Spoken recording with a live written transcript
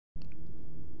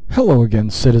Hello again,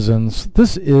 citizens.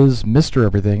 This is Mr.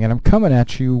 Everything, and I'm coming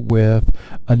at you with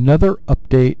another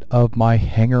update of my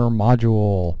Hangar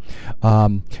module.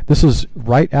 This is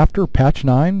right after patch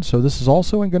 9, so this is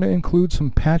also going to include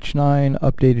some patch 9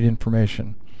 updated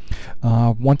information.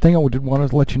 One thing I did want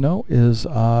to let you know is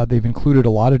they've included a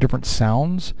lot of different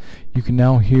sounds. You can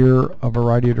now hear a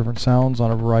variety of different sounds on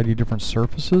a variety of different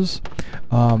surfaces.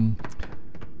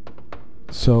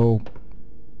 So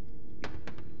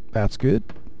that's good.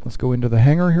 Let's go into the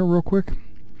hangar here real quick.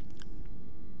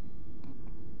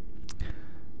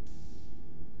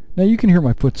 Now you can hear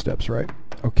my footsteps, right?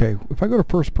 Okay, if I go to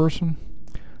first person,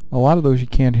 a lot of those you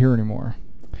can't hear anymore.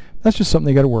 That's just something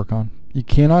they got to work on. You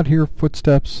cannot hear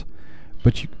footsteps,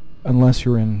 but unless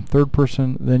you're in third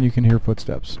person, then you can hear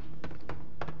footsteps.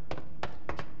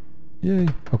 Yay.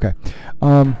 Okay.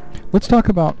 Let's talk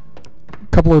about a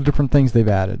couple of different things they've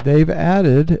added. They've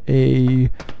added a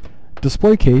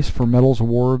display case for medals,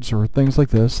 awards, or things like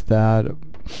this that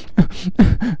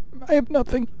I have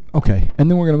nothing. Okay, and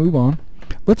then we're going to move on.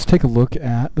 Let's take a look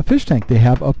at the fish tank. They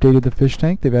have updated the fish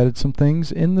tank. They've added some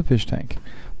things in the fish tank.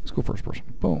 Let's go first person.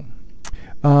 Boom.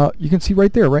 You can see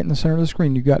right there, right in the center of the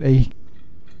screen, you've got a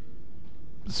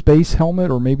space helmet,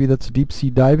 or maybe that's a deep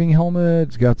sea diving helmet.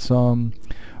 It's got some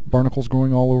barnacles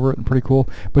growing all over it and pretty cool.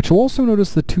 But you'll also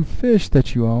notice the two fish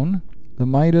that you own, the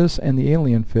Midas and the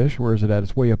alien fish. Where is it at?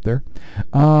 It's way up there.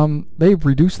 They've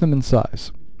reduced them in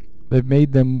size. They've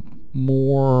made them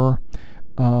more,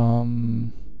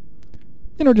 just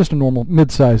a normal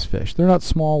mid-sized fish. They're not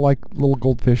small like little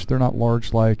goldfish. They're not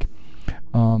large like,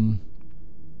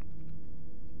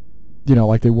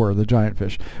 like they were, the giant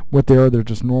fish. What they are, they're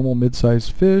just normal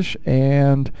mid-sized fish,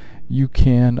 and you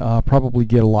can probably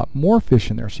get a lot more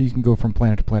fish in there, so you can go from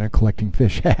planet to planet collecting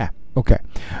fish. Okay.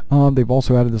 They've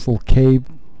also added this little cave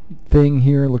thing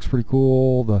here. It looks pretty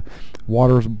cool. The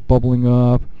water's bubbling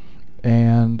up,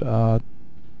 and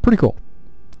pretty cool.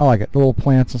 I like it. The little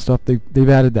plants and stuff, they've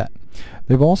added that.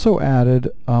 They've also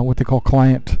added what they call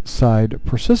client-side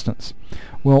persistence.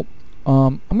 Well,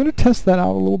 I'm going to test that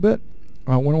out a little bit.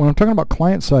 When I'm talking about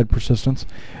client-side persistence,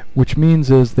 which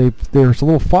means is there's a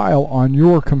little file on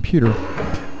your computer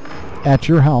at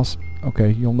your house.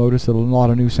 Okay, you'll notice that a lot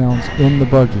of new sounds in the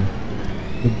buggy.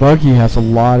 The buggy has a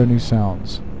lot of new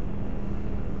sounds.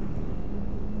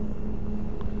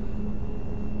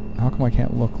 How come I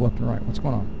can't look left and right? What's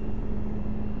going on?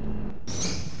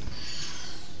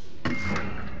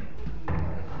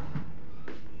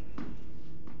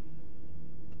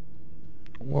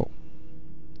 Whoa.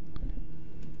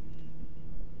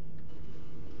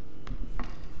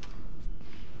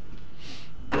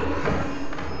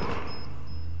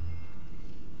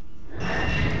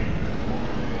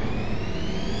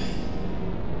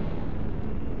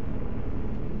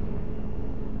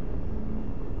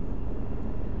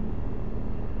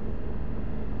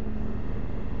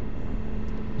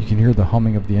 You can hear the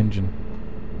humming of the engine.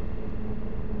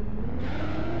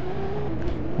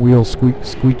 Wheels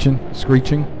screeching.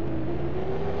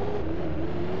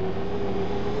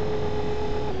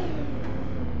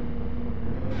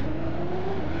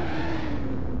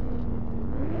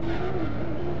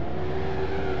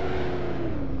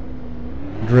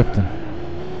 Drifting.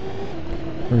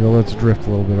 There we go, let's drift a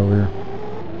little bit over here.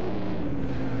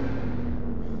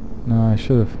 No, I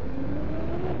should have.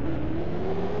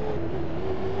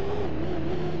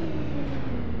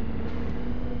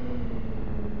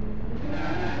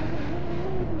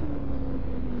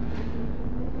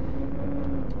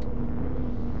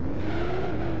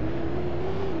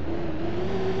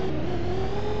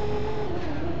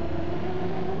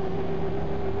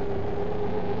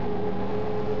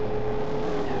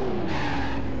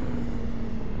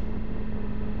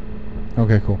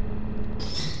 Okay, cool.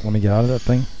 Let me get out of that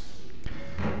thing.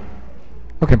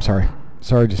 Okay, I'm sorry.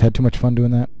 Sorry, I just had too much fun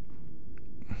doing that.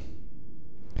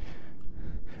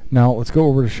 Now, let's go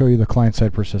over to show you the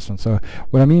client-side persistence. So,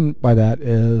 what I mean by that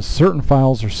is certain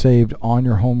files are saved on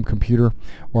your home computer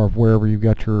or wherever you've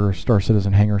got your Star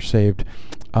Citizen Hangar saved.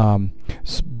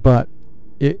 But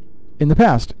in the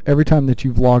past, every time that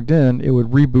you've logged in, it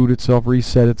would reboot itself,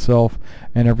 reset itself,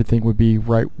 and everything would be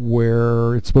right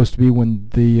where it's supposed to be when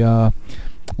the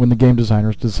game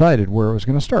designers decided where it was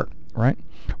going to start, right?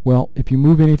 Well, if you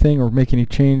move anything or make any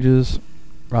changes,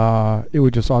 it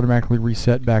would just automatically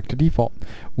reset back to default.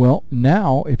 Well,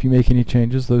 now if you make any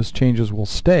changes, those changes will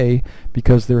stay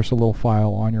because there's a little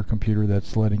file on your computer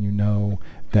that's letting you know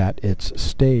that it's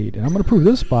stayed. And I'm going to prove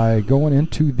this by going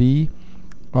into the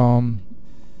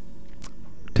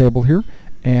table here.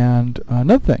 And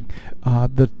another thing,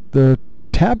 the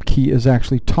tab key is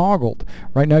actually toggled.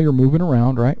 Right now you're moving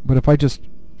around, right? But if I just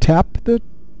tap the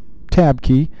tab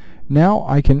key, Now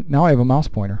I have a mouse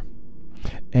pointer,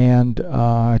 and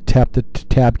tap the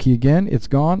tab key again. It's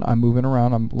gone. I'm moving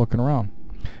around. I'm looking around.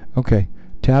 Okay,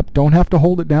 tab. Don't have to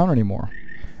hold it down anymore.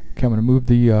 Okay, I'm going to move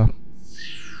the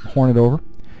Hornet over,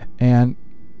 and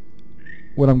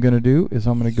what I'm going to do is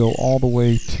I'm going to go all the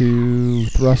way to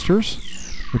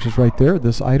thrusters, which is right there.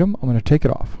 This item, I'm going to take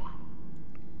it off.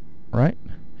 Right,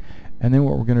 and then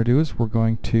what we're going to do is we're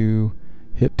going to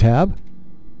hit tab,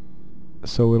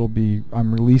 so it'll be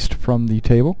I'm released from the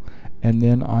table, and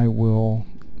then I will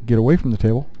get away from the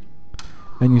table,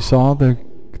 and you saw the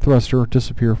thruster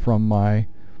disappear from my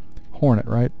Hornet,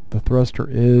 right? The thruster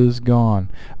is gone.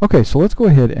 Okay, so let's go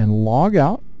ahead and log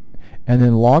out and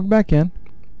then log back in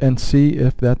and see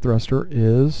if that thruster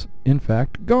is in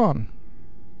fact gone.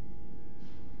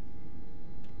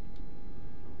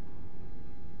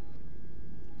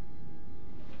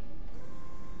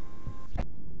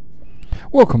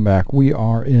 Welcome back. We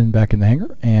are back in the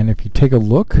hangar, and if you take a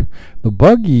look, the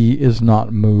buggy is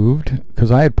not moved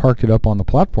because I had parked it up on the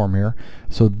platform here,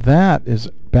 so that is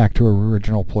back to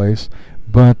original place,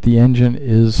 but the engine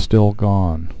is still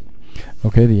gone.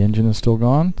 Okay, the engine is still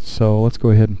gone, so let's go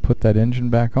ahead and put that engine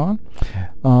back on.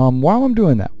 While I'm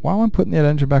doing that, while I'm putting that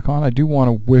engine back on, I do want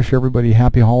to wish everybody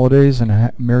happy holidays and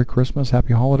a Merry Christmas,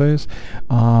 happy holidays.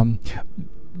 One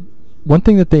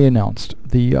thing that they announced,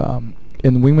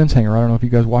 in the Wingman's Hangar, I don't know if you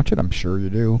guys watch it, I'm sure you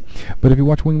do, but if you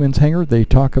watch Wingman's Hangar, they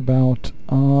talk about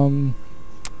a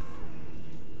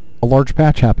large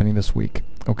patch happening this week.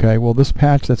 Okay, well, this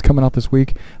patch that's coming out this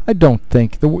week, I don't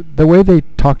think, the way they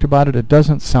talked about it, it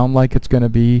doesn't sound like it's going to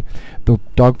be the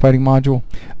dogfighting module,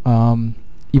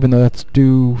 even though that's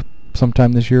due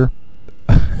sometime this year.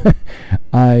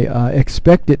 I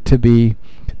expect it to be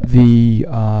the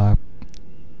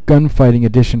gunfighting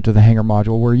addition to the hangar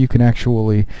module, where you can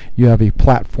actually, you have a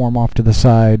platform off to the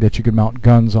side that you can mount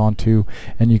guns onto,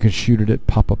 and you can shoot it at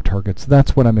pop-up targets.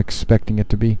 That's what I'm expecting it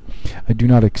to be. I do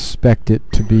not expect it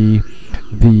to be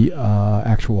the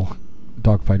actual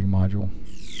dogfighting module.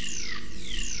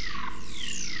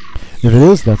 If it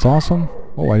is, that's awesome.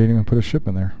 Oh, I didn't even put a ship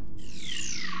in there.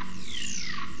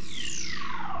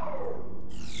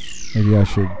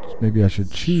 Maybe I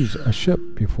should choose a ship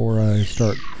before I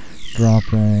start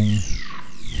dropping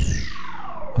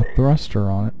a thruster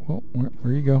on it. Well,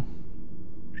 where you go?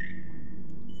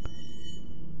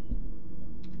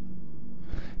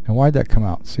 Now, why'd that come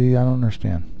out? See, I don't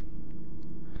understand.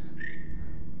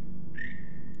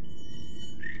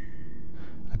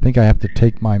 I think I have to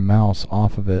take my mouse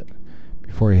off of it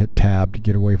before I hit tab to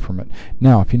get away from it.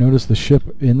 Now, if you notice, the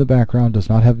ship in the background does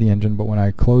not have the engine, but when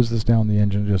I close this down, the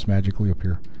engine just magically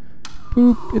appears.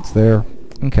 Boop, it's there.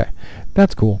 Okay,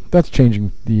 that's cool. That's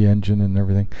changing the engine and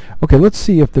everything. Okay, let's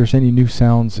see if there's any new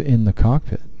sounds in the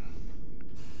cockpit.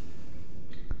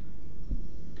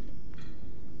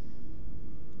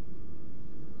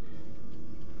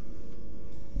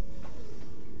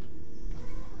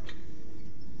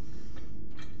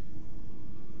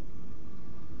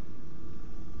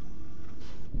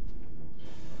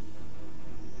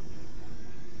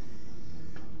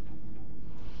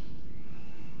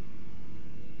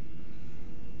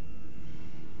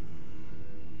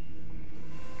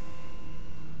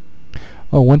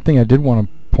 Oh, one thing I did want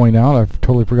to point out, I've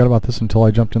totally forgot about this until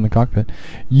I jumped in the cockpit.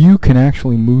 You can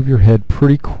actually move your head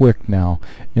pretty quick now.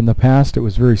 In the past, it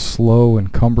was very slow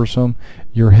and cumbersome.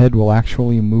 Your head will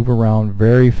actually move around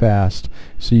very fast,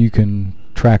 so you can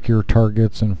track your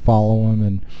targets and follow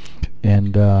them,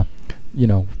 and you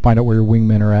know, find out where your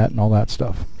wingmen are at and all that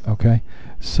stuff. Okay,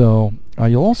 so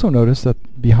you'll also notice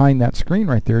that behind that screen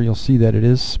right there, you'll see that it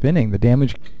is spinning. The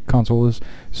damage console is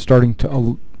starting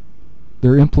to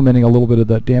they're implementing a little bit of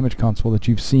that damage console that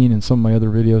you've seen in some of my other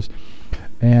videos,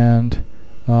 and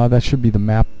that should be the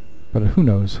map, but who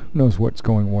knows? Who knows what's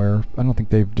going where? I don't think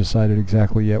they've decided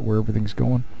exactly yet where everything's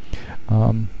going.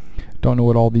 Don't know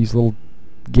what all these little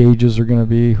gauges are going to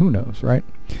be. Who knows, right?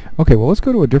 Okay, well, let's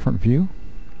go to a different view.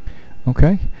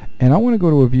 Okay, and I want to go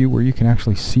to a view where you can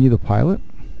actually see the pilot.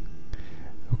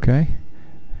 Okay.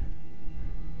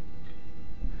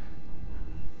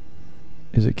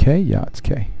 Is it K? Yeah, it's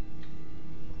K.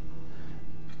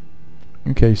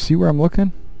 Okay, see where I'm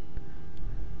looking?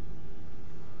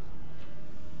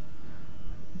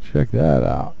 Check that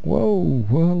out. Whoa,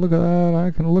 well, look at that. I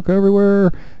can look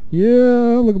everywhere.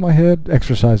 Yeah, look at my head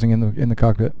exercising in the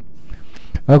cockpit.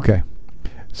 Okay,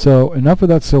 so enough of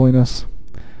that silliness.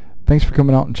 Thanks for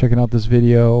coming out and checking out this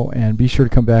video, and be sure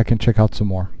to come back and check out some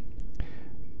more.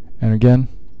 And again,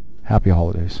 happy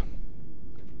holidays.